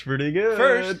head. that's pretty good.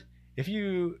 First,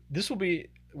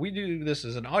 we do this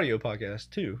as an audio podcast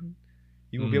too.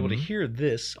 You will be able to Mhm. hear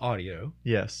this audio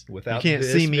Yes. without you can't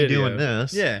this see me video. doing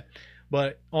this. Yeah,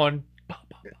 but on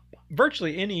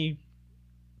virtually any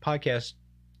podcast,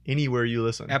 Anywhere you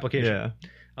listen. Application.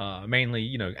 Yeah.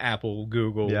 mainly Apple,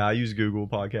 Google. Yeah, I use Google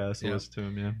Podcasts to Yeah. listen to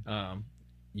them, yeah.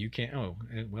 You can't.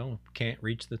 Can't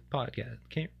reach the podcast.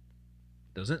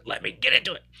 Doesn't let me get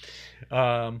into it.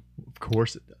 Of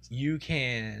course it does. You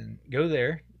can go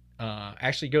there.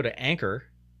 Actually, go to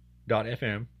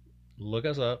anchor.fm. Look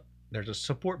us up. There's a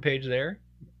support page there.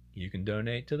 You can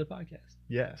donate to the podcast.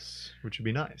 Yes, which would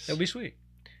be nice. That'd be sweet.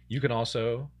 You can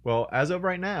also. Well, as of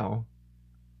right now,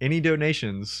 any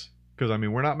donations because I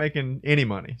mean we're not making any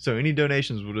money, so any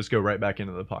donations will just go right back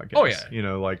into the podcast. Oh, yeah. You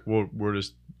know, like we'll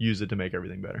just use it to make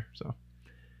everything better. So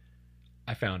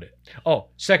I found it. Oh,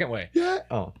 second way. yeah.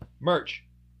 Oh, Merch.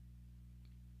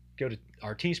 Go to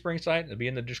our Teespring site. It'll be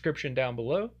in the description down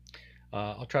below.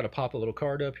 I'll try to pop a little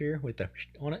card up here with the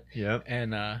on it. yep.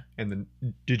 And then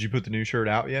did you put the new shirt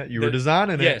out yet? You were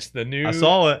designing it. yes, the new I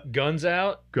saw it. Guns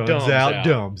Out, Guns Dumbs out,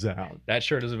 dumbs out. That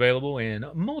shirt is available in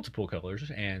multiple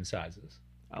colors and sizes.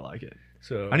 I like it.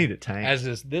 So I need a tank. As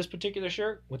is this particular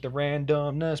shirt with the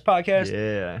Randomness podcast.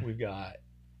 Yeah. We've got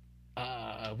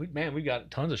we've got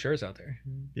tons of shirts out there.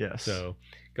 Yes. So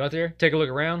go out there, take a look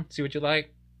around, see what you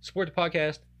like. Support the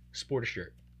podcast, sport a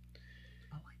shirt.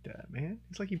 I like that, man.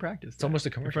 It's like you practiced. It's almost a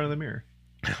in commercial. front of the mirror.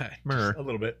 Just a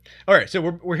little bit. All right, so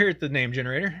we're here at the name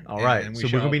generator. All right. And So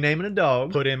we're gonna be naming a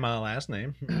dog. put in my last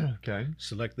name. Okay.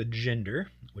 Select the gender,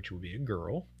 which will be a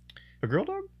girl. A girl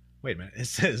dog? Wait a minute. It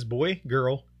says boy,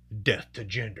 girl, death to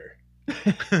gender.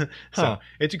 Huh. So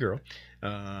it's a girl.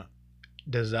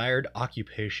 Desired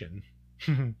occupation.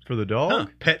 For the dog? Huh,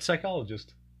 pet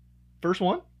psychologist. First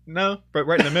one? No, but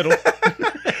right in the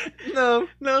middle.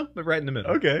 no, but right in the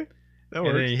middle. Okay. That And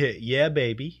works. then you hit yeah,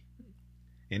 baby,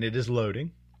 and it is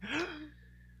loading.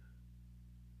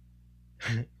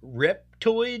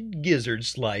 Reptoid gizzard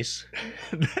slice.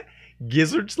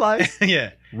 Gizzard slice?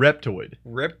 Yeah, Reptoid.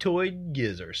 reptoid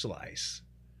gizzard slice.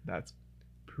 That's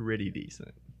pretty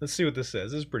decent. Let's see what this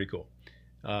says. This is pretty cool.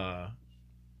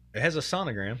 It has a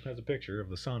sonogram. It has a picture of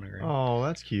the sonogram. Oh,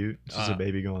 that's cute. It's just a Uh,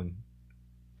 baby going.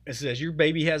 It says your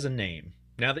baby has a name.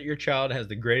 Now that your child has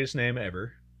the greatest name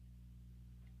ever.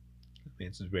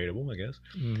 It's debatable, I guess.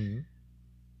 Mm-hmm.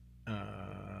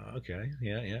 Okay.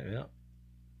 Yeah.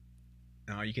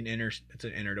 You can enter. It's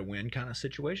an enter to win kind of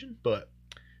situation. But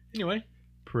anyway,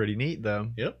 Pretty neat, though.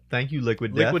 Yep. Thank you,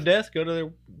 Liquid Death. Liquid Death. Go to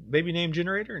their baby name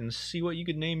generator and see what you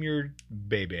could name your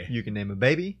baby. You can name a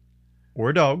baby or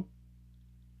a dog,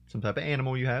 some type of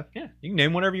animal you have. Yeah, you can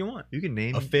name whatever you want. You can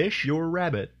name A fish. your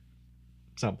rabbit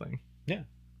something. Yeah.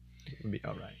 It would be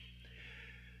all right.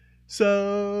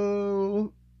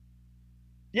 So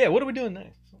Yeah. What are we doing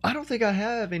next? I don't think I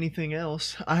have anything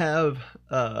else. I have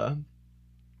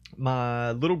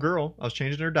my little girl. I was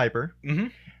changing her diaper, Mm-hmm.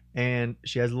 and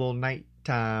she has little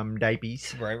nighttime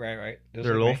diapers. Right. Just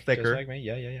They're a like little me. thicker. Just like me.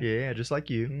 Yeah. Yeah, just like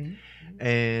you. Mhm.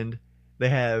 And they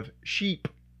have sheep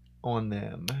on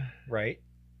them. Right.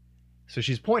 So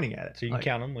she's pointing at it. So you can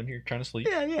count them when you're trying to sleep.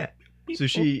 Yeah. So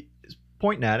she is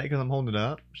pointing at it because I'm holding it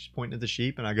up. She's pointing at the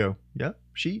sheep, and I go, "Yep,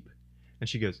 sheep." And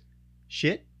she goes,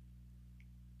 "Shit."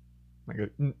 I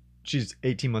go, she's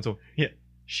 18 months old. Yeah,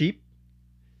 sheep.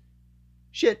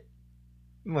 Shit.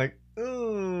 I'm like,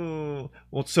 oh.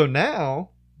 Well, so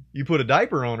now you put a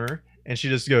diaper on her, and she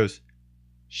just goes,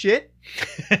 "Shit."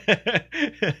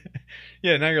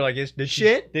 Yeah. Now you're like, did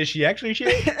Shit? she actually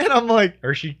shit? And I'm like,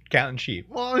 Or is she counting sheep?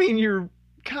 well, I mean, you're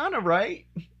kind of right.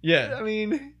 Yeah. I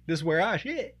mean, This is where I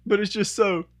shit. but it's just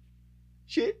so,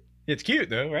 shit. It's cute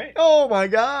though, right? Oh my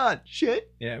God,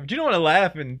 shit. Yeah. But you don't want to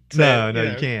laugh and say, No, you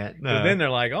you know, can't. No. But then they're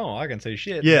like, oh, I can say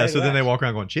shit. Yeah, And so then they laugh. walk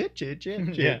around going, shit, shit, shit,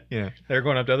 shit. Yeah. Yeah. They're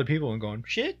going up to other people and going,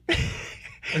 shit.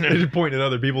 They're just pointing at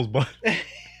other people's butt.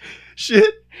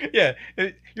 Shit. Yeah.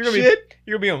 You're gonna be Shit.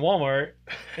 you're gonna be in Walmart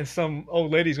and some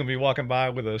old lady's gonna be walking by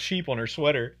with a sheep on her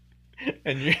sweater,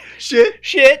 and you Shit.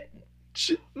 shit.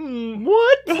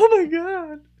 What? Oh my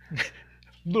God.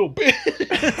 Little bit.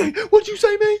 What'd you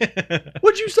say, me?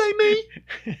 What'd you say, me?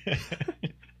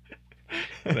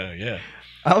 No, yeah.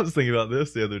 I was thinking about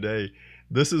this the other day.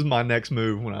 This is my next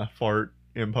move when I fart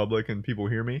in public and people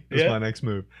hear me. This is Yeah. my next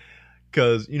move.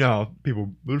 Because, you know how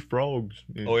people, there's frogs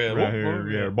Oh, yeah. right here. Well,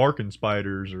 Yeah, yeah. barking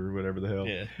spiders or whatever the hell.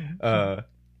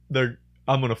 Yeah.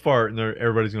 I'm going to fart and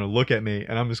everybody's going to look at me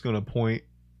and I'm just going to point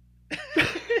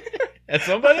At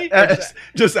somebody?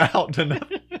 just out to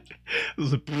nothing.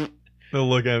 They'll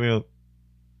look at me.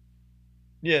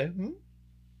 Yeah.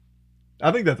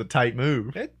 I think that's a tight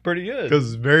move It's pretty good. because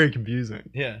it's very confusing,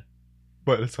 Yeah.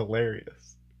 but it's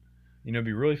hilarious. You know, it'd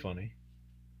be really funny.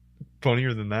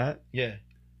 Funnier than that? Yeah.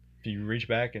 If you reach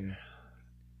back and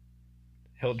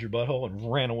held your butthole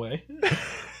and ran away.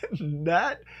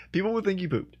 That people would think you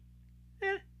pooped.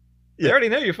 They already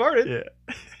know you farted.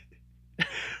 Yeah.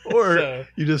 Or So,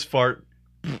 you just fart.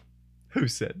 Who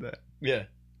said that? yeah.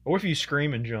 Or if you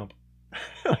scream and jump.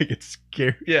 Like it's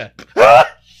scary. Yeah.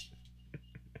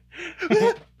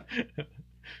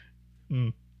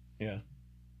 Mm. Yeah.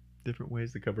 Different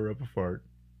ways to cover up a fart.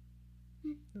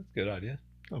 That's a good idea.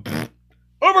 Oh,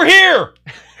 Over here!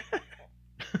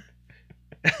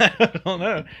 I don't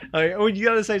know. Like, well, you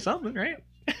got to say something, right?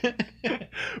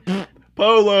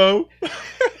 Polo.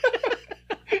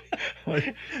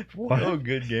 Like, what? Oh,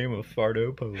 good game of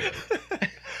Fardo Polo.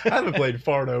 I haven't played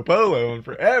Fardo Polo in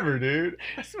forever, dude.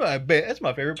 That's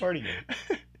my favorite party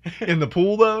game. In the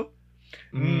pool, though?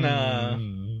 Nah.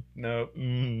 Mm. Nope.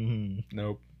 Mm.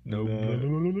 Nope.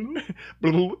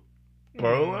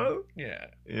 Polo? Yeah.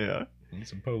 Yeah. And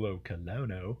some Polo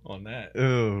Colono on that.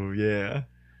 Oh, yeah.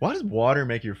 Why does water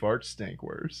make your farts stink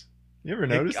worse? You ever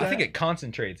notice that? I think it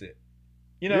concentrates it.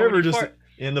 You know, you when ever just fart-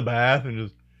 in the bath and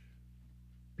just...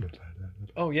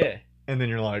 Oh, yeah. And then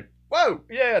you're like, whoa!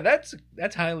 Yeah, that's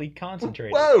highly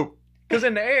concentrated. Whoa! Because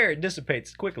in the air, it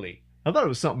dissipates quickly. I thought it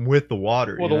was something with the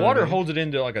water. Well, you the know what water I mean? holds it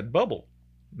into like a bubble.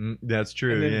 That's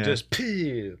true, And then yeah. it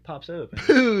just pops up.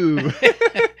 Poo!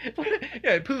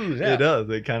 Yeah, it poos out. It does.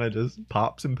 It kind of just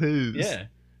pops and poos. Yeah.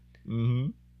 Mm-hmm.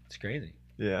 It's crazy.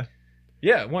 Yeah.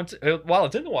 Yeah, once while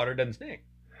it's in the water, it doesn't stink.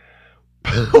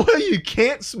 Well, you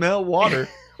can't smell water.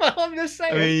 Well, I'm just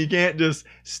saying. I mean, you can't just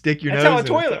stick your That's nose how a in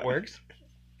toilet it. works.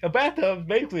 A bathtub is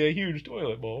basically a huge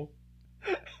toilet bowl.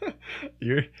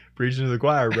 You're preaching to the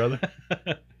choir, brother.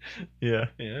 Yeah.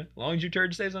 Yeah, as long as your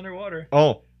turd stays underwater.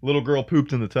 Oh, little girl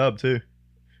pooped in the tub, too.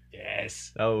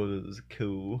 Yes. That was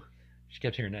cool. She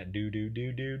kept hearing that do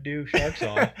shark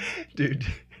song. Dude,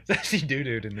 She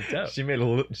doo-dooed in the tub. she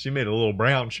made a little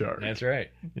brown shark. That's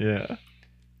right. Yeah.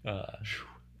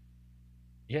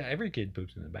 Yeah, every kid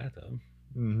poops in the bathtub.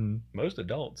 Mm-hmm. Most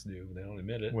adults do, but they don't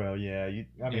admit it. Well, yeah. I mean,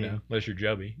 you know, unless you're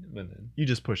chubby. But then, you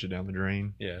just push it down the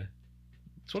drain. yeah.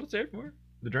 That's what it's there for.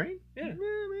 The drain? Yeah. Man.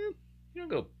 You don't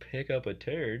go pick up a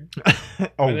turd.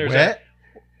 Oh, When there's wet?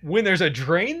 When there's a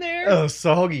drain there? A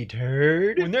soggy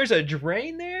turd? When there's a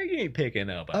drain there, you ain't picking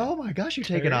up a... Oh my gosh, you're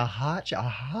taking turd? a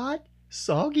hot,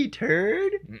 soggy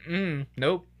turd? Mm-mm.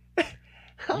 Nope.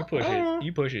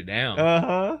 You push it down.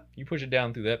 Uh-huh. You push it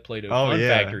down through that Play-Doh Oh, Fun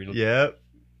yeah. Factory. Yep.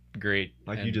 Great.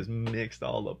 Like And you just mixed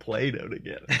all the Play-Doh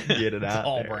together. Get it it's out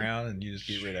all there. brown, and you just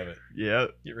get rid of it.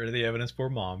 Yep. Get rid of the evidence for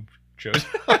mom shows.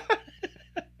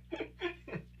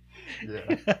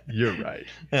 Yeah. You're right.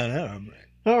 I know. I'm right.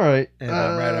 All right.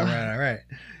 All right.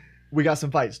 We got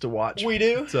some fights to watch. We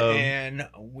do. So- And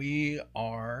we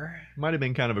are... Might have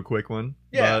been kind of a quick one.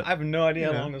 Yeah, but, I have no idea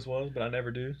you how know. long this was, but I never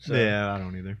do. So. yeah, I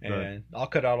don't either. But, And I'll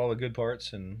cut out all the good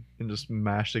parts and... and just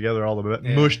mash together all the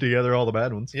Yeah. mush together all the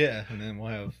bad ones. Yeah, and then we'll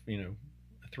have,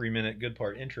 a 3-minute good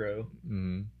part intro,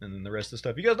 Mm. and then the rest of the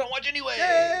stuff you guys don't watch anyway.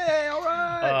 Yay! All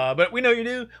right. But we know you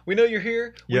do. We know you're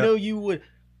here. We Yep. know you would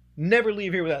never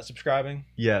leave here without subscribing.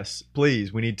 Yes,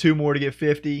 please. We need 2 more to get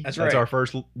 50. That's That's right. our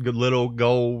first good little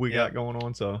goal we Yep. got going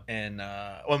on. So And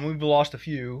we've lost a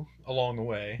few along the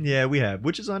way. yeah, we have,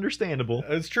 which is understandable.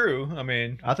 It's true. I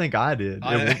mean, I think I did.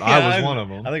 I I was one of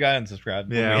them. I think I unsubscribed.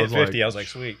 When Yeah, we I hit was 50, like, I was like,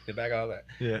 sweet, get back out of that.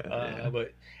 Yeah.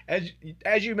 But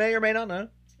as you may or may not know,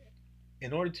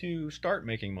 in order to start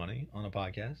making money on a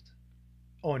podcast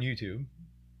on YouTube,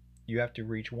 you have to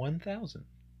reach 1,000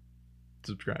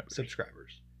 Subscribe.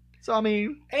 subscribers So I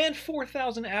mean, and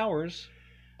 4,000 hours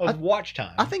of watch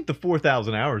time. I think the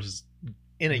 4,000 hours is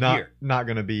in a not, year. not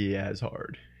going to be as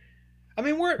hard. I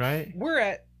mean, Right? we're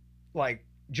at like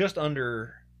just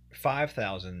under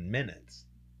 5,000 minutes.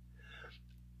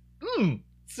 Mm.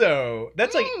 So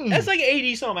that's like Mm. that's like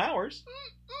 80 some hours.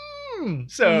 Mm.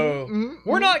 So, Mm.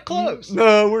 we're not close.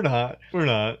 No, we're not. We're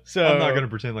not. So I'm not going to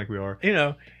pretend like we are.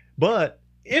 But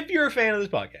if you're a fan of this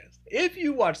podcast, if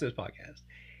you watch this podcast,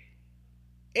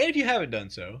 and if you haven't done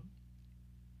so,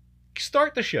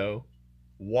 start the show,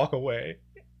 walk away,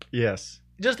 yes,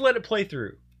 just let it play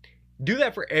through. Do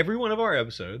that for every one of our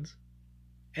episodes,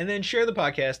 and then share the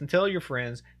podcast and tell your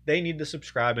friends they need to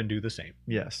subscribe and do the same.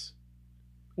 yes.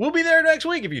 We'll be there next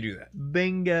week if you do that.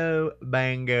 Bingo,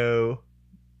 bango.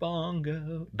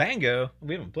 Bongo. Bango.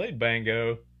 We haven't played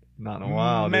Bango. Not in a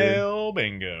while, Mel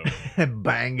Bingo. dude.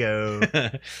 Bango.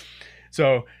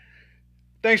 So,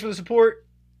 thanks for the support.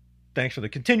 Thanks for the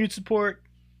continued support.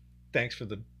 Thanks for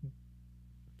the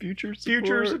Future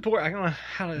support. I don't know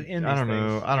how to end these I don't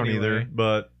know. things I don't anyway. either.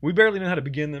 But We barely know how to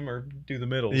begin them or do the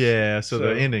middles. yeah, so the So,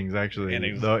 ending's actually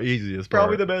ending's the easiest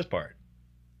Probably part. the best part.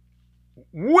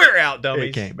 We're out, dummies.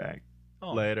 It came back.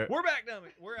 Oh, Later. We're back,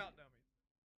 dummies. We're out, dummies.